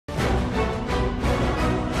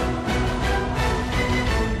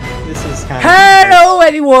is kind of... Hello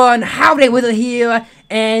everyone, Howdy Wither here,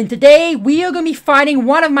 and today we are going to be fighting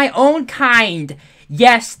one of my own kind.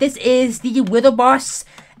 Yes, this is the Wither boss,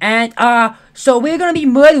 and so we're going to be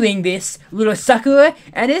murdering this little sucker,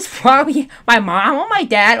 and it's probably my mom or my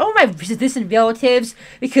dad or my distant relatives,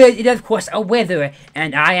 because it is of course a Wither,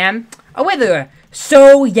 and I am a Wither.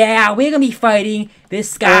 So yeah, we're gonna be fighting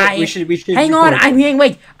this guy. We should hang on.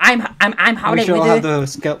 Wait. I'm Howdy Wither. We should all have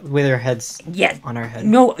the Wither heads. Yes. On our head.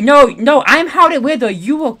 No. I'm Howdy Wither.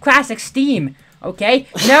 You are ClassicSteam. Okay.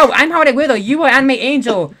 No, I'm Howdy Wither. You are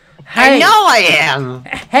AnimeAngel. Hey. I know I am.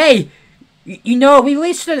 Hey. You know, we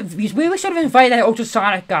really should have invited that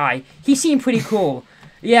UltraSonic guy. He seemed pretty cool.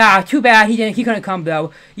 Yeah. Too bad he didn't. He couldn't come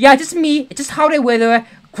though. Yeah, just me. It's just Howdy Wither,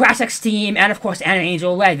 ClassicSteam, and of course AnimeAngel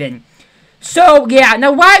 11. So, yeah,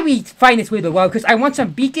 now why are we fighting this Wither? Well, because I want some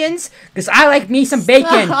beacons, because I like me some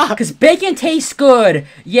bacon, because bacon tastes good.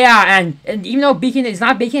 Yeah, and even though bacon is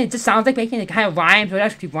not bacon, it just sounds like bacon, it kind of rhymes, or it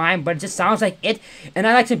actually rhymes, but it just sounds like it. And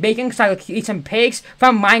I like some bacon, because I like to eat some pigs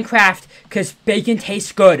from Minecraft, because bacon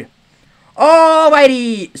tastes good.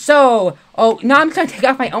 Alrighty, so, now I'm going to take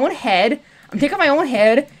off my own head.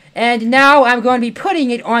 And now I'm going to be putting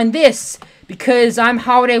it on this, because I'm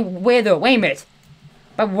Howdy Wither. Wait a minute.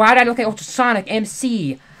 But why did I look at UltraSonic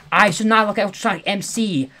MC? I should not look at UltraSonic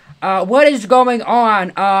MC. What is going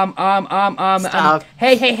on? Stop.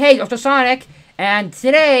 Hey, UltraSonic. And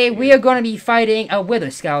today, we are going to be fighting a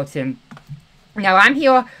Wither skeleton. Now, I'm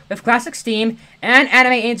here with ClassicSteam and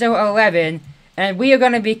AnimeAngel 11. And we are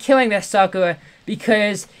going to be killing this sucker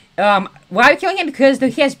because, why are we killing him? Because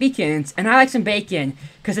he has beacons. And I like some bacon.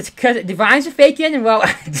 Because it divines with bacon and, well...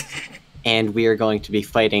 And we are going to be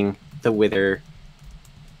fighting the Wither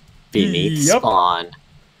beneath spawn.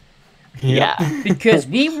 Yeah. Because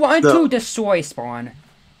we want to destroy spawn.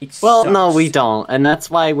 Well, no, we don't. And that's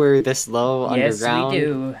why we're this low underground. Yes,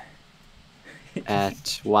 we do.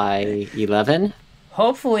 At Y11.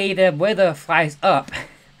 Hopefully the Wither flies up.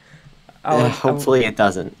 Hopefully it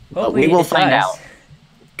doesn't. But we will find out.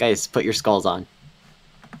 Guys, put your skulls on.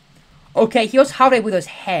 Okay, here's Howdy Wither's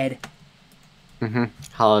head.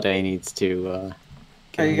 Holiday needs to,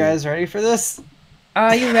 Are you guys ready for this?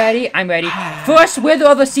 Are you ready? I'm ready. First Wither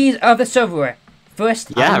of the server.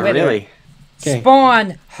 First yeah, Wither. Really.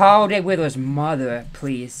 Spawn Howdy Wither's mother,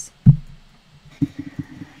 please.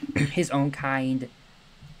 His own kind.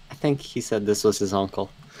 I think he said this was his uncle.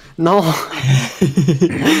 No.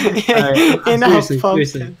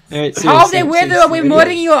 Seriously. Howdy Wither, we're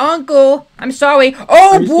murdering your uncle. I'm sorry.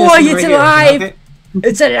 Oh boy, it's alive.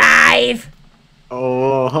 It's alive.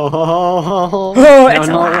 Oh, it's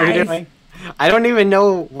alive. I don't even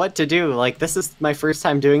know what to do. Like, this is my first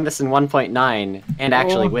time doing this in 1.9, and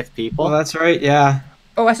actually with people. Well, that's right, yeah.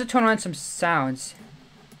 Oh, I should turn on some sounds.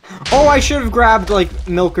 Oh, I should have grabbed, like,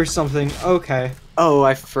 milk or something. Okay. Oh,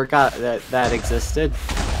 I forgot that existed.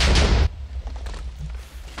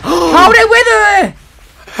 Howdy Wither!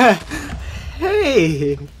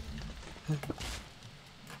 Hey!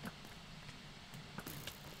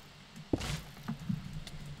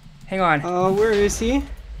 Hang on. Where is he?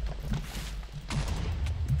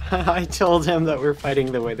 I told him that we're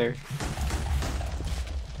fighting the Wither.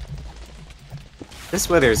 This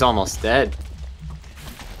Wither's almost dead.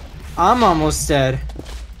 I'm almost dead.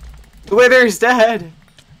 The Wither's dead!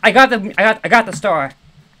 I got the star.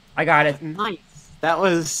 I got it. Nice. That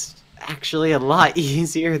was actually a lot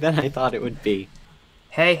easier than I thought it would be.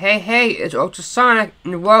 Hey, it's UltraSonic,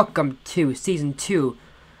 and welcome to Season 2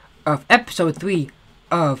 of Episode 3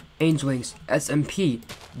 of Angeling's SMP,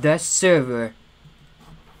 the server.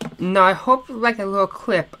 Now, I hope you liked a little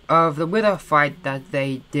clip of the Wither fight that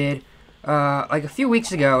they did, like a few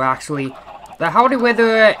weeks ago, actually. The Howdy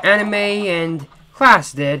Wither anime and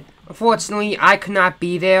class did. Unfortunately, I could not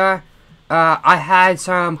be there. I had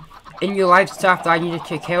some in-your-life stuff that I needed to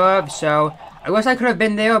take care of, so I wish I could have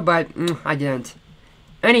been there, but I didn't.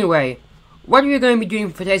 Anyway, what are we going to be doing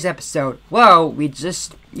for today's episode? Well, you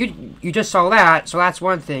just saw that, so that's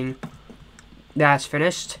one thing that's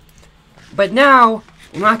finished. But now,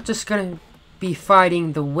 we're not just going to be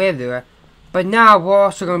fighting the Wither, but now we're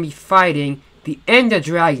also going to be fighting the Ender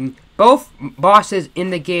Dragon. Both bosses in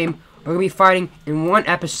the game are going to be fighting in one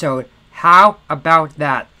episode. How about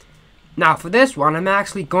that? Now, for this one, I'm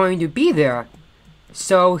actually going to be there.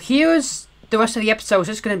 So, here's the rest of the episode. It's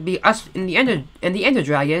just going to be us in the Ender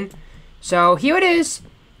Dragon. So, here it is.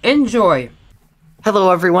 Enjoy.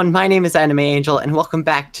 Hello everyone, my name is AnimeAngel, and welcome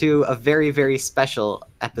back to a very, very special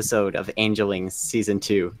episode of Angeling's Season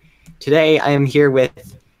 2. Today I am here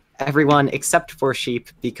with everyone except for Sheep,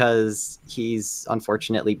 because he's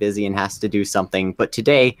unfortunately busy and has to do something, but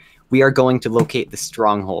today we are going to locate the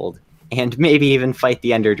stronghold. and maybe even fight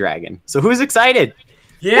the Ender Dragon. So who's excited?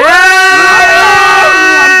 Yeah!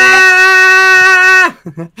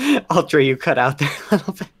 Ultra, you cut out there a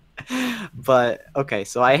little bit. But, okay,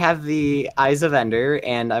 so I have the Eyes of Ender,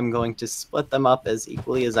 and I'm going to split them up as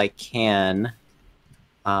equally as I can.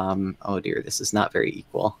 Oh dear, this is not very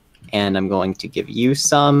equal. And I'm going to give you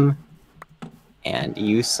some, and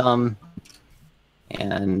you some,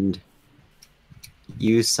 and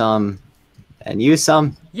you some, and you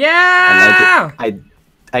some. Yeah! And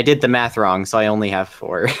I did the math wrong, so I only have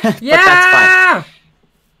 4. But Yeah! that's fine.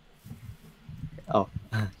 Oh,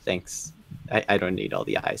 thanks. I don't need all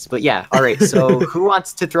the eyes. But yeah, alright, so who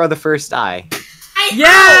wants to throw the first eye?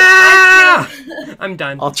 Yeah! I'm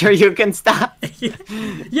done. Ultra, you can stop.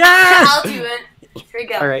 Yeah! I'll do it. Here we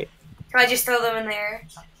go. Alright. Can I just throw them in there?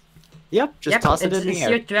 Yep, just toss it in it's the your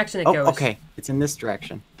air. direction it Oh, goes. okay. It's in this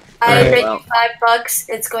direction. I Alright, bet you well. $5.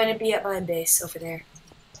 It's going to be at my base over there.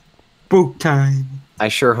 Boot time. I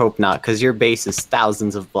sure hope not, because your base is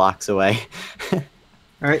thousands of blocks away.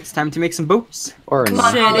 Alright, it's time to make some boots. Or Come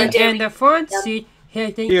not. on. Sitting in the front Yep. seat,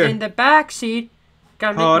 hitting Here. in the back seat.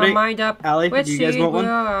 Gotta make Howdy. my mind up. Allie, Which do you guys seat want one?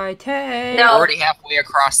 will I take? No. Already halfway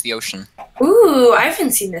across the ocean. Ooh, I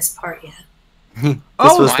haven't seen this part yet. This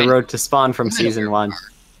Oh, was the my- road to spawn from season 1.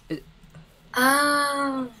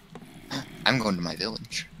 Oh. I'm going to my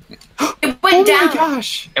village. It went Oh down. my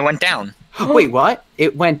gosh! It went down. Wait, what?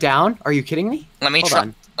 It went down? Are you kidding me? Let me Hold try.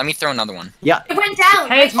 on. Let me throw another one. Yeah. It went down.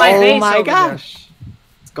 Hey, it's my Oh base my over there. gosh!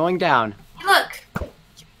 It's going down. Look.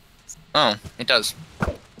 Oh, it does.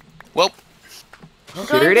 Well,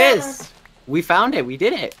 Here it is. We found it. We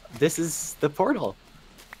did it. This is the portal.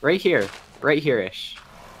 Right here. Right here-ish.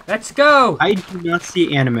 Let's go. I do not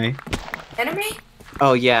see anime. Enemy?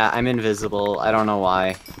 Oh yeah, I'm invisible. I don't know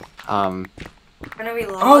why. When are we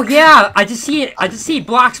lost? Oh yeah, I just see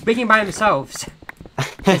blocks breaking by themselves.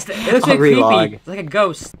 It looks I'll like creepy. relog. It's like a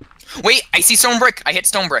ghost. wait, I see stone brick. I hit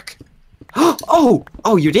stone brick. Oh!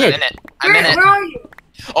 Oh, you I'm did! in it. I'm in it. Where are you?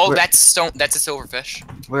 Oh, Where- that's stone. That's a silverfish.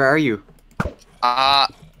 Where are you?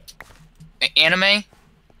 Anime?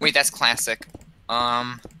 Wait, that's classic.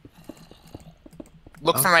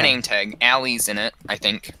 Look for my Okay. name tag. Allie's in it, I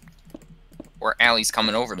think. Or Allie's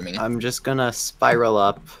coming over to me. I'm just gonna spiral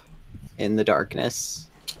up in the darkness.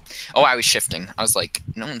 Oh, I was shifting. I was like,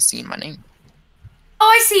 no one's seeing my name. Oh,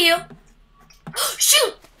 I see you.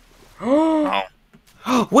 Shoot! Oh,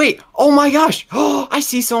 Oh, Wait! Oh my gosh! Oh, I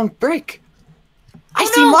see stone brick! I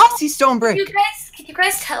Oh, see no. mossy stone brick! Can you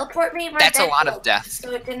guys teleport me? That's a lot of death. So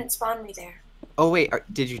it didn't spawn me there. Oh wait,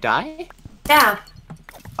 did you die? Yeah.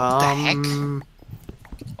 heck?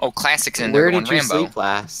 Oh, classic's in there Where going did you Rambo. sleep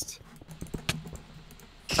last?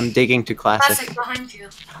 I'm digging to classic. Classic behind you.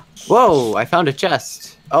 Whoa! I found a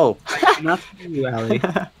chest. Oh. Not you, Allie.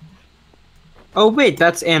 Oh wait,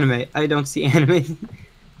 that's anime. I don't see anime.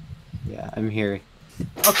 Yeah, I'm here.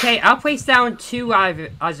 okay. I'll place down 2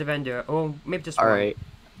 eyes of Ender, or maybe just All one. right.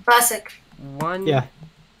 Classic. One. Yeah.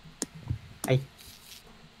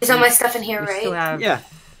 Is all my stuff in here, We right? still have Yeah.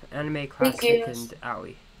 Anime, Thank Classic, you. and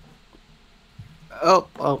Owie.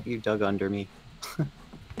 Oh, you dug under me.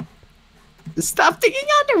 Stop digging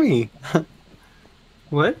under me!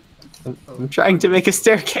 What? I'm trying to make a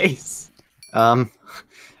staircase.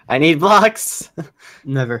 I need blocks.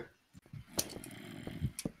 Never.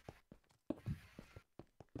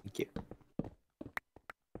 Thank you.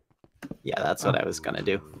 Yeah, that's what I was gonna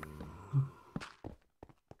do.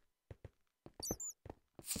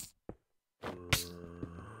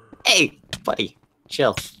 Hey, buddy,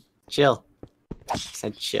 chill, chill. I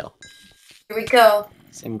said chill. Here we go.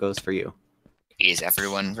 Same goes for you. Is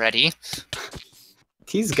everyone ready?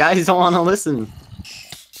 These guys don't want to listen.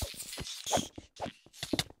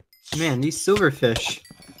 Man, these silverfish.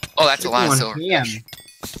 Oh, that's a lot of Everyone silverfish. ham.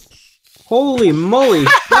 Holy moly!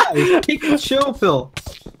 Guys, take a chill pill.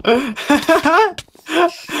 I'm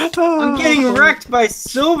getting wrecked by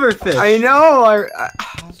silverfish. I know.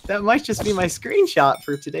 That might just be my screenshot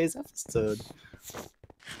for today's episode.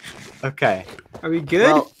 Okay. Are we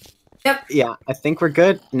good? Well, Yep. yeah, I think we're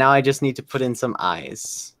good. Now I just need to put in some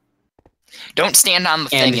eyes. Don't stand on the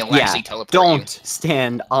thing. And It'll yeah, actually teleport don't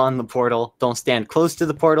stand on the portal. Don't stand close to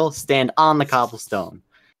the portal. Stand on the cobblestone.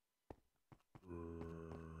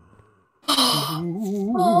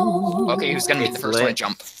 you. Okay, who's gonna be the It's first one to lit.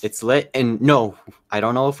 jump? It's lit, and no, I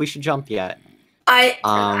don't know if we should jump yet.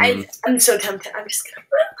 I'm so tempted. I'm just gonna.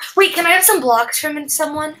 Wait, can I have some blocks from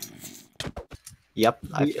someone? Yep.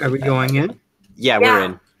 Are we going in? Yeah, Yeah. we're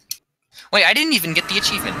in. Wait, I didn't even get the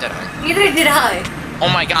achievement, did I? Neither did I. Oh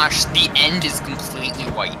my gosh, the end is completely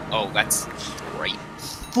white. Oh, that's great.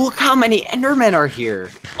 Look how many Endermen are here.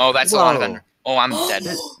 Oh, that's a lot of Whoa. Ender. Oh, I'm dead.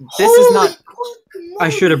 This is not. I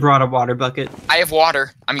should have brought a water bucket. I have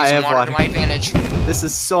water. I'm I using have water to water. my advantage. This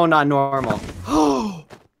is so not normal. Oh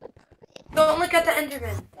Don't look at the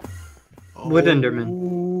Enderman. What Enderman?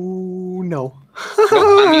 no. Nope,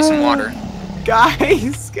 I'm using water.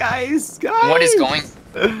 Guys. What is going?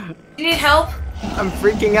 You need help? I'm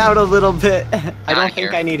freaking out a little bit. I don't Not think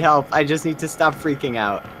here. I need help. I just need to stop freaking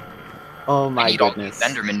out. Oh I my need all goodness. these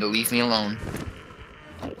Endermen to leave me alone.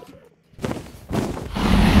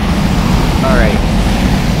 Alright.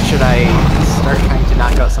 Should I start trying to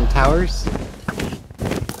knock out some towers?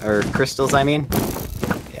 Or crystals, I mean?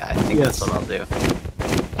 Yeah, I think that's Yes. what I'll do.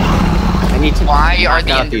 I need to Why are knock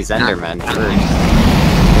the out these Endermen Endermen not- first.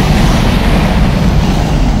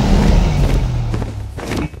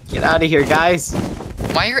 Get out of here, guys!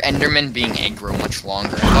 Why are Endermen being aggro much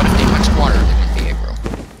longer? I thought if they touched water, they wouldn't be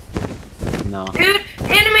aggro. No. Dude,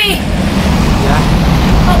 enemy! Yeah.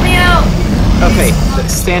 Help me out! Okay,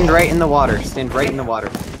 stand right in the water. Stand right in the water.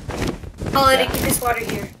 I'll let it keep this water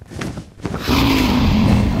here.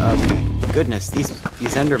 Okay. Goodness, these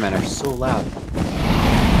Endermen are so loud.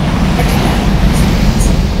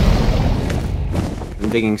 I'm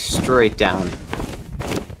digging straight down.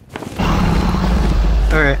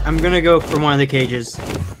 Alright, I'm gonna go for one of the cages.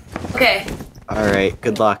 Okay. Alright,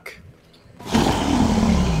 good luck.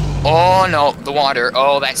 Oh no, the water.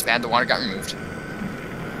 Oh, that's bad. The water got removed.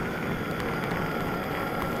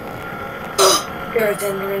 There was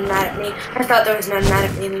Enderman mad at me. I thought there was none mad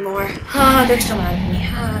at me anymore. Ah, they're still mad at me.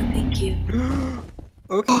 Ah, thank you.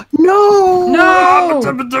 Okay. No! No!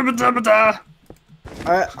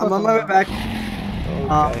 Alright, I'm on my way back.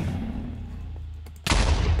 Okay.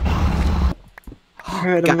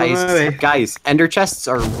 Alright, I'm on my way. Guys, ender chests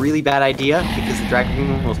are a really bad idea because the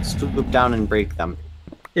dragon will swoop down and break them.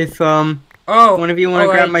 If Oh, one of you want to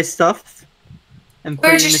alright. grab my stuff and put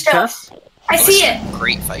Where's it in your the stuff? chest. I Oh, see this it! is a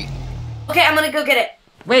great fight. Okay, I'm gonna go get it.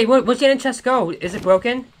 Wait, where's the end chest go? Is it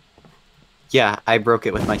broken? Yeah, I broke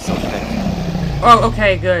it with my silk pick. Oh,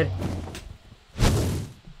 okay, good.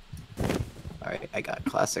 Alright, I got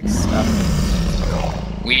classic stuff.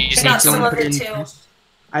 We just I got need some someone. of it too.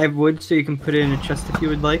 I have wood, so you can put it in a chest if you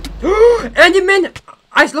would like. Enderman!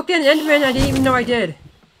 I looked at an Enderman, I didn't even know I did.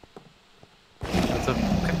 That's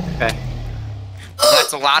okay.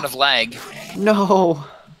 That's a lot of lag. No!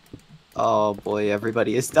 Oh boy,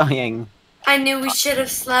 everybody is dying. I knew we should have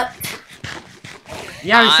slept.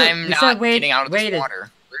 Yeah, I'm not wait, getting out of this waited. water.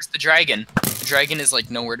 Where's the dragon? The dragon is like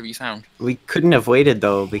nowhere to be found. We couldn't have waited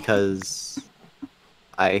though because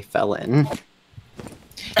I fell in.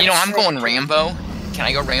 You know, I'm going Rambo. Can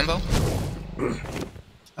I go Rambo?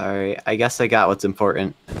 Alright, I guess I got what's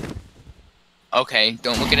important. Okay,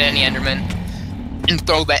 don't look at any Enderman. And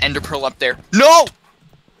throw that Ender Pearl up there. No!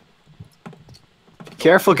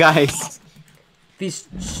 Careful, guys! These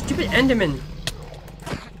stupid Endermen.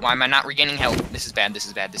 Why am I not regaining health? This is bad, this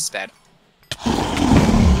is bad, this is bad.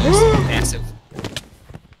 This is massive.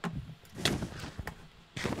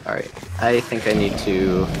 Alright, I think I need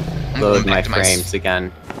to I'm load going my back to my frames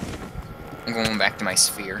again. I'm going back to my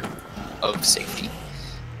sphere of safety.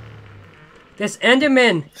 This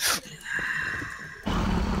Enderman.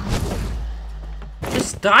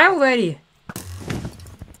 Just die already.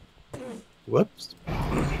 Whoops.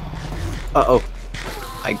 Uh-oh.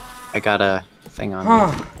 I got a thing on me.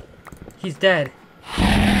 Oh, he's dead.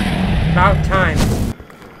 About time.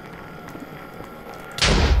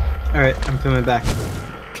 Alright, I'm coming back.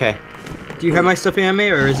 Okay. Do you have my stuff in me,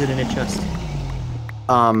 or is it in a chest?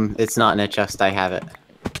 It's not in a chest, I have it.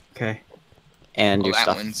 Okay. And Oh, your that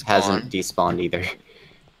stuff one's hasn't gone. despawned either.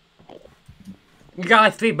 You got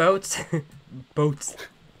like 3 boats. Boats.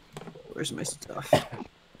 Where's my stuff?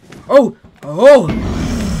 Oh! Oh!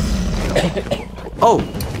 Oh!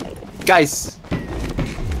 Guys!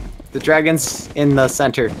 The dragon's in the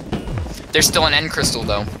center. There's still an end crystal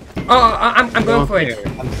though. Oh, I'm going for it.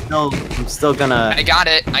 I'm still gonna... I got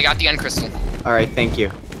it. I got the end crystal. Alright, thank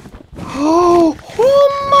you. Oh!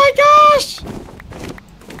 Oh my gosh!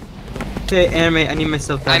 Okay, anime, I need my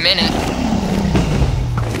stuff back. I'm in it.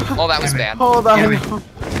 Oh, that was bad. Hold on. Anyway.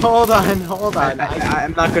 Hold on.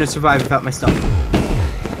 I'm not gonna survive without my stuff.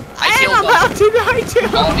 I I'm killed about to die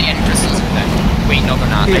too! all the end crystals are dead. Wait, no, they're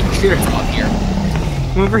not. I Here. from up here.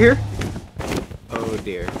 Come over here. Oh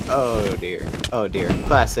dear. Oh dear. Oh dear.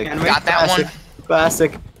 Classic. Anime, Got that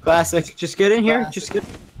Classic. one. Classic. Just get in here. Just get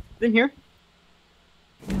in here.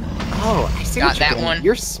 Oh, I see Got what you're that doing. one.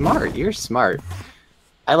 You're smart.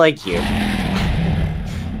 I like you.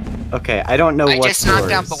 Okay, I don't know I what's just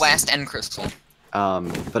knocked out yours. the last end crystal.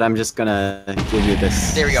 But I'm just gonna give you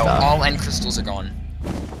this There we go. stuff. All end crystals are gone.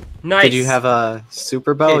 Nice. Did you have a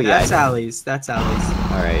super bow? Okay, Yeah. that's Allie's. That's Allie's.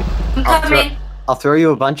 All right. I'm I'll throw- coming. I'll throw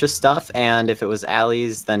you a bunch of stuff, and if it was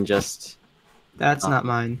Allie's, then just. That's not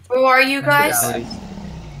mine. Who are you guys? That's Allie's.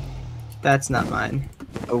 That's not mine.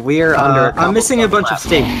 We're under. A I'm missing a bunch of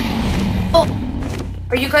steak. Oh,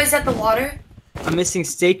 are you guys at the water? I'm missing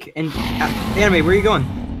steak and Anime. Where are you going?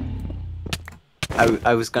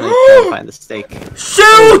 I was gonna try to find the steak.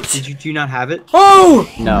 Shoot! Do you not have it? Oh!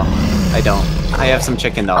 No, I don't. I have some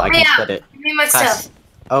chicken though. I can yeah. split it. Give me my Class- stuff.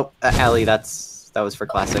 Oh, Allie, that was for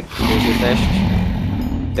classic. Here's your fish.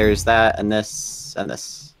 There's that and this and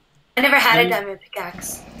this. I never had a diamond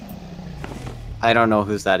pickaxe. I don't know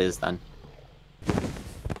whose that is then.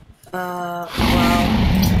 Well,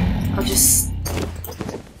 I'll just.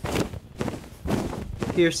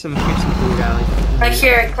 Here's some food, Allie. Right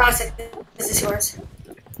here, classic. This is yours.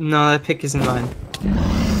 No, that pick isn't mine.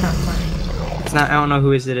 Not mine. It's not. I don't know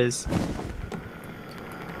whose it is.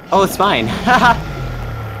 Oh, it's mine.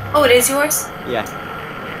 Oh, it is yours? Yeah,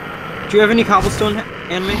 Do you have any cobblestone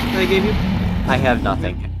Anime that I gave you? I have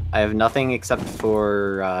nothing. I have nothing except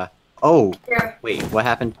for. Oh, Here. wait. What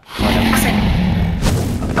happened? What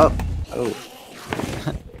happened? Classic. Oh.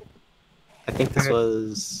 I think this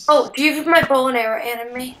was. Oh, do you have my bow and arrow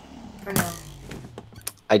anime? Or no?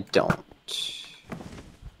 I don't.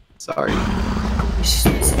 Sorry. It's just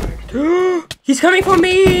my sword. He's coming for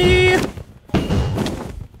me!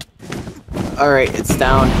 Alright, it's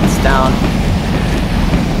down. It's down.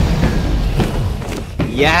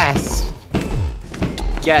 Yes!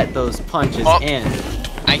 Get those punches Oh. in.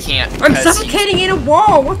 I can't. I'm because suffocating in a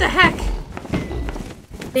wall! What the heck?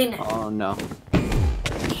 Dang it. Oh no.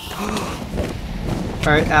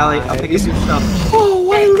 Alright, Allie, I'll pick you some stuff.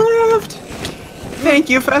 Oh, I lived! Thank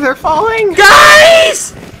you, Feather Falling!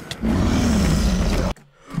 Guys!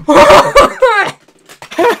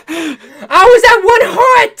 I was at 1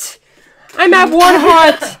 heart! I'm at 1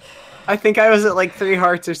 heart! I think I was at like 3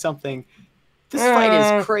 hearts or something. This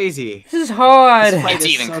fight is crazy. This is hard. This fight It's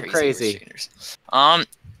is even so crazy. crazy.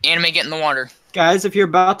 Anime, get in the water. Guys, if you're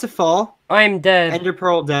about to fall, I'm dead. Ender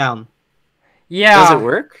Pearl down. Yeah. Does it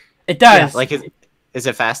work? It does. Like, is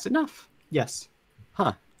it fast enough? Yes.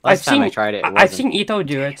 Huh. Last time I tried it, it I've wasn't. seen Ito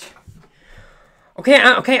do it. Okay,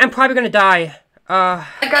 I'm probably gonna die. I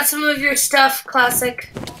got some of your stuff, classic.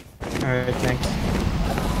 Alright, thanks.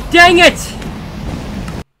 Dang it!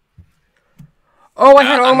 Oh, I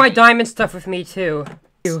had all my diamond stuff with me too.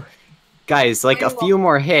 Guys, like a few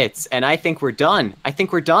more hits, and I think we're done. I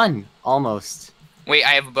think we're done. Almost. Wait,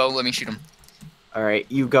 I have a bow. Let me shoot him. Alright,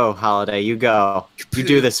 you go, Holiday. You go. You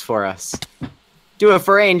do this for us. Do it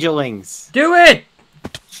for Angelings. Do it!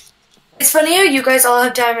 It's funny how you guys all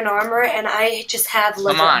have diamond armor and I just have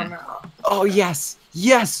leather on. armor. Oh, yes.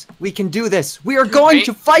 Yes, we can do this. We are going Wait.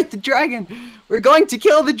 to fight the dragon. We're going to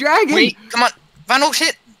kill the dragon. Wait, come on. Final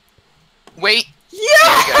hit. Wait. Yeah!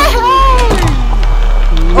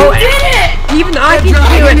 Oh, Did it! even I The can do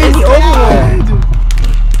dragon it in is the overworld. dead.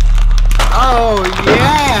 Oh,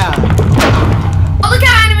 yeah. Oh, look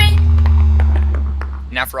at anime!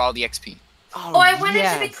 Now for all the XP. Oh, I went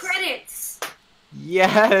yes. into the credits.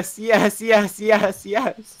 Yes, yes, yes, yes,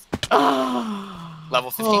 yes.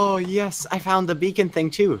 Level 15. Oh, yes. I found the beacon thing,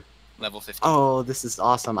 too. Level 15. Oh, this is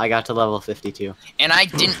awesome. I got to level 52. And I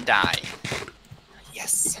didn't die.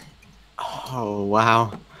 Yes. Oh,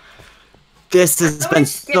 wow. This has I been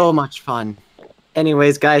was scared. so much fun.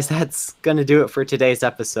 Anyways, guys, that's gonna do it for today's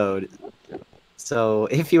episode. So,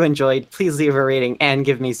 if you enjoyed, please leave a rating and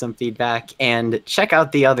give me some feedback. And check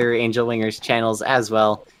out the other Angel Wingers channels as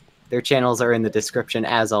well. Their channels are in the description,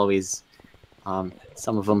 as always.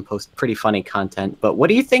 Some of them post pretty funny content. But what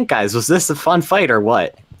do you think, guys? Was this a fun fight or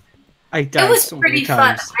what? I died It was so pretty many fun.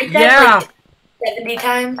 times. I died Yeah. like 70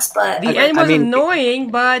 times, but The end I was mean-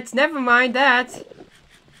 annoying, but never mind that.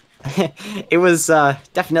 It was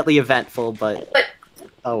definitely eventful, but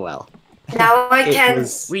oh well. now I can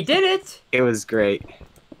We did it. It was great.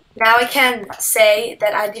 now I can say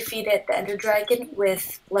that I defeated the Ender Dragon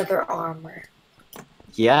with leather armor.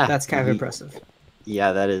 Yeah. That's kind of impressive.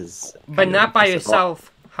 Yeah, that is. But kind of not by impressive.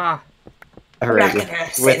 yourself. Ha. Alright, I'm not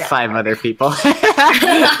gonna say with that 5 other people.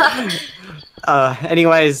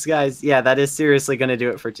 Anyways, guys, yeah, that is seriously going to do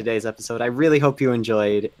it for today's episode. I really hope you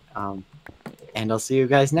enjoyed, and I'll see you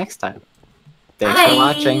guys next time. Thanks for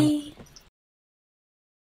watching.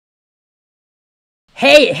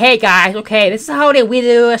 Hey guys, okay, this is how they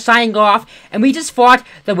were signing off, and we just fought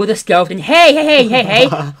the Wither Skeleton. Hey,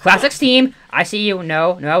 ClassicSteam, I see you,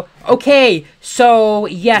 no, okay, so,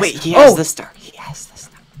 yes. Wait, he has the star. He has the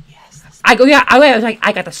star. He has the star.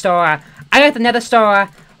 I got the star, I got the nether star.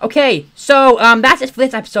 Okay, so, that's it for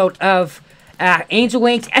this episode of Angel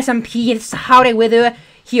Wings SMP. It's holiday weather.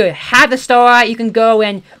 Here, have the star. You can go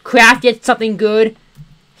and craft it something good.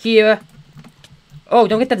 Here. Oh,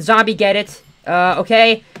 don't get the zombie, get it.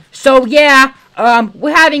 Okay. So, yeah,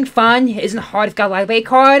 we're having fun. It isn't hard. It's got a library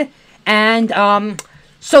card. And,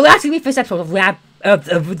 so that's gonna be the first episode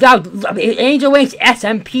of Angel Wings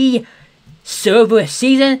SMP server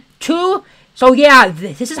season 2. So, yeah,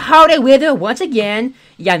 this is holiday weather once again.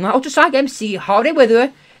 Yeah, not UltraSonic MC, holiday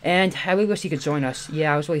weather. And I really wish you could join us.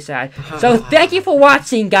 Yeah, I was really sad. So, thank you for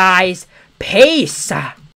watching, guys. Peace.